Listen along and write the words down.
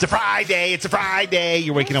It's a Friday. It's a Friday.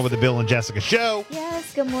 You're waking up with the Bill and Jessica show.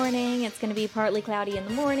 Yes, good morning. It's going to be partly cloudy in the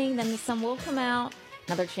morning, then the sun will come out.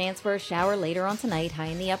 Another chance for a shower later on tonight, high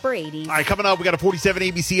in the upper 80s. All right, coming up, we got a 47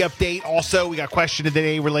 ABC update. Also, we got question of the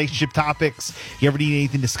day, relationship topics. If you ever need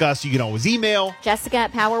anything discussed, you can always email. Jessica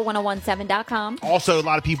at power1017.com. Also, a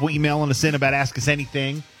lot of people emailing us in about Ask Us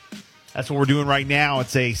Anything. That's what we're doing right now.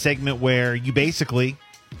 It's a segment where you basically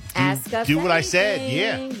Ask us do what I said.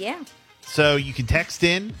 anything. Yeah. Yeah. So you can text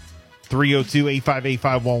in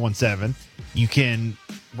 302-858-5117. You can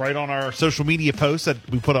write on our social media posts that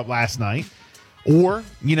we put up last night. Or,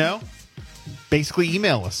 basically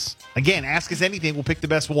email us. Again, ask us anything. We'll pick the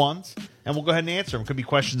best ones, and we'll go ahead and answer them. Could be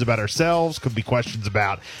questions about ourselves. Could be questions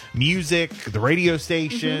about music, the radio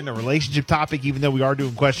station, a relationship topic, even though we are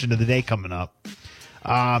doing question of the day coming up.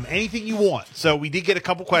 Anything you want. So we did get a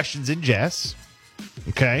couple questions in, Jess.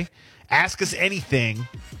 Okay. Ask us anything.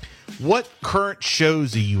 What current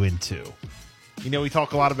shows are you into? We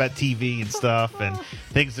talk a lot about TV and stuff and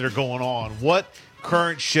things that are going on. What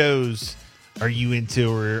current shows are you into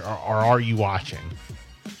or are you watching?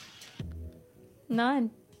 None.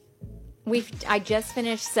 I just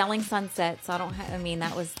finished Selling Sunset, so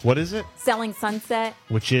that was What is it? Selling Sunset.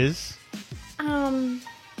 Which is?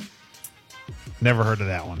 Never heard of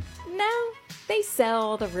that one. No, they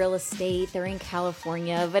sell the real estate. They're in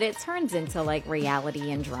California, but it turns into like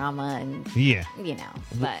reality and drama and Yeah.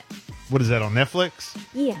 But What is that, on Netflix?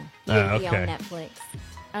 yeah, Oh, yeah, okay. on Netflix.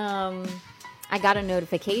 I got a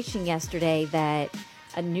notification yesterday that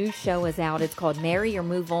a new show is out. It's called Marry or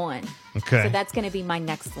Move On. Okay. So that's going to be my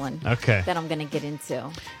next one. Okay. That I'm going to get into.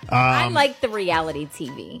 I like the reality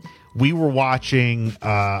TV. We were watching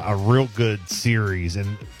a real good series,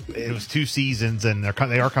 and it was 2 seasons, and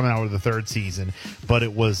they are coming out with the 3rd season. But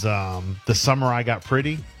it was The Summer I Got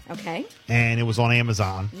Pretty, Okay. and it was on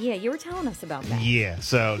Amazon. Yeah, you were telling us about that. Yeah,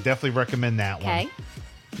 so definitely recommend that Okay.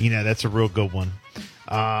 one. That's a real good one.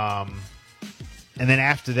 And then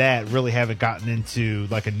after that, really haven't gotten into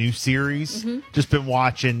like a new series. Just been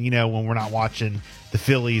watching, when we're not watching the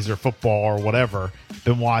Phillies or football or whatever,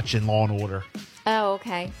 been watching Law and Order. Oh,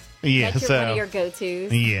 okay. Yeah, That's one of your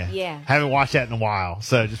go-tos. Yeah. Yeah. Haven't watched that in a while.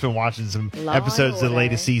 So just been watching some Law and episodes of the Order.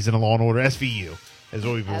 latest season of Law and Order. SVU is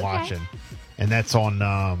what we've been Okay. watching. And that's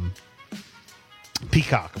on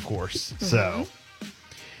Peacock, of course. So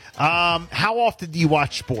how often do you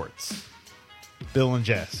watch sports? Bill and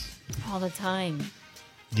Jess? All the time.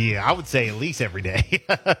 Yeah, I would say at least every day.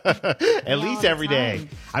 At least the every day. time.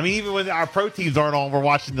 I mean, even when our pro teams aren't on, we're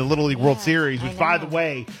watching the Little League World Yeah, Series, I which, by the know.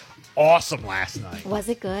 way, awesome last night. Was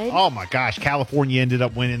it good? Oh, my gosh. California ended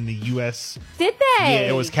up winning the U.S. Did they? Yeah,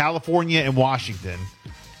 it was California and Washington,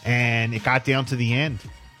 and it got down to the end.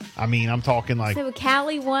 I mean, I'm talking like, So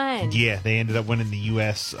Cali won. yeah, they ended up winning the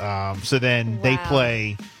U.S. So then they Wow.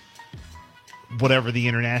 play whatever the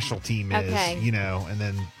international team is, Okay. and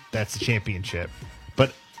then that's the championship.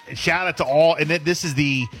 But shout out to all, and then this is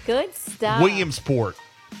the Good stuff. Williamsport,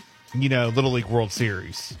 Little League World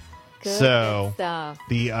Series. Good So stuff.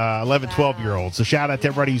 the 11, 12-year-olds. So shout out to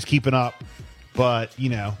everybody who's keeping up. But,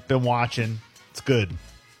 been watching. It's good.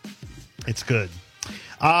 It's good.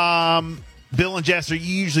 Bill and Jess, are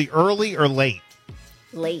you usually early or late?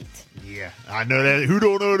 Late. Yeah, I know that. Who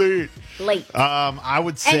don't know that? Late. I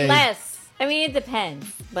would say. It depends.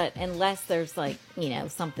 But unless there's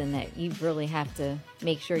something that you really have to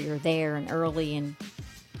make sure you're there and early and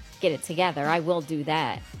get it together, I will do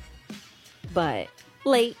that. But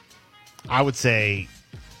late. I would say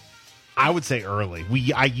early.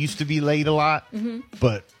 I used to be late a lot,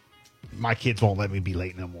 but my kids won't let me be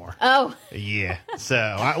late no more. Oh. Yeah.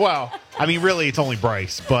 So, really, it's only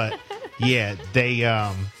Bryce, but yeah, they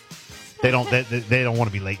don't want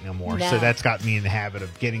to be late no more. No. So that's got me in the habit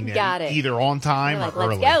of getting there Got it. either on time You're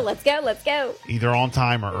or like, early. let's go. Either on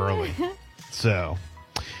time or early. So,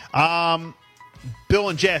 Bill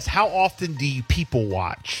and Jess, how often do you people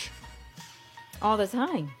watch? All the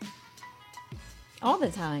time. All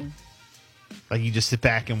the time. Like, you just sit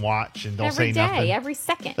back and watch and don't Every say day, nothing, every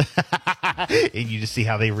second. and you just see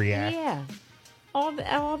how they react. Yeah.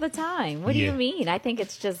 All the time. What do Yeah. you mean? I think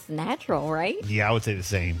it's just natural, right? Yeah, I would say the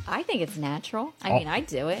same. I think it's natural. All- I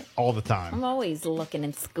do it. All the I'm time. always looking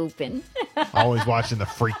and scooping. Always watching the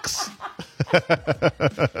freaks.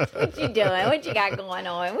 What you doing? What you got going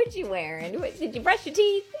on? What you wearing? Did you brush your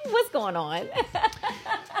teeth? What's going on?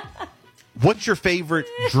 What's your favorite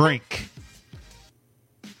drink?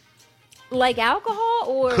 Like alcohol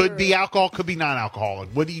or Could be alcohol, could be non-alcoholic.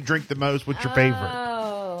 What do you drink the most? What's your favorite?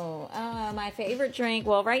 My favorite drink.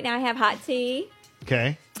 Well, right now I have hot tea.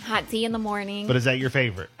 Okay. Hot tea in the morning. But is that your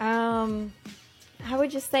favorite? I would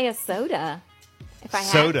just say a soda. If I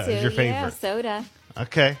Soda had to, is your yeah, favorite. soda.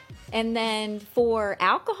 Okay. And then for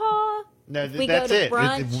alcohol, No, we go that's to it.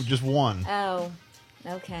 brunch. Just one. Oh,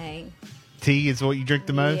 okay. Tea is what you drink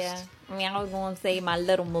the most? Yeah. I mean, I was going to say my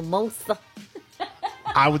little mimosa.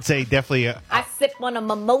 I would say definitely I sip on a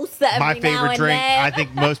mimosa every my now favorite and drink. then. I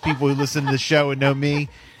think most people who listen to the show and know me,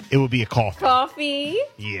 it would be a coffee. Coffee.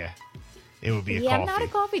 Yeah. It would be a Yeah, coffee. I'm not a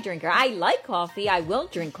coffee drinker. I like coffee. I will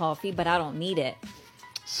drink coffee, but I don't need it.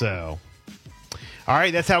 So, all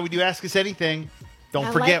right, that's how we do Ask Us Anything. Don't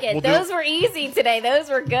I forget, like it. we'll Those do were easy today. Those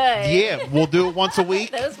were good. Yeah, we'll do it once a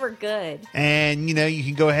week. Those were good. And, you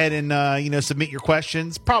can go ahead and, submit your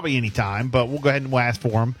questions probably anytime, but we'll go ahead and we'll ask for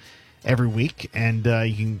them every week. And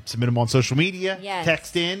you can submit them on social media. Yes.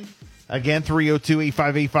 Text in. Again,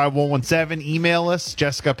 302-858-5117. Email us,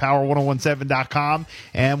 jessicapower1017.com.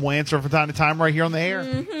 And we'll answer from time to time right here on the air.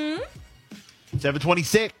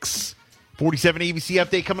 726. 47 ABC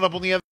update coming up on the other.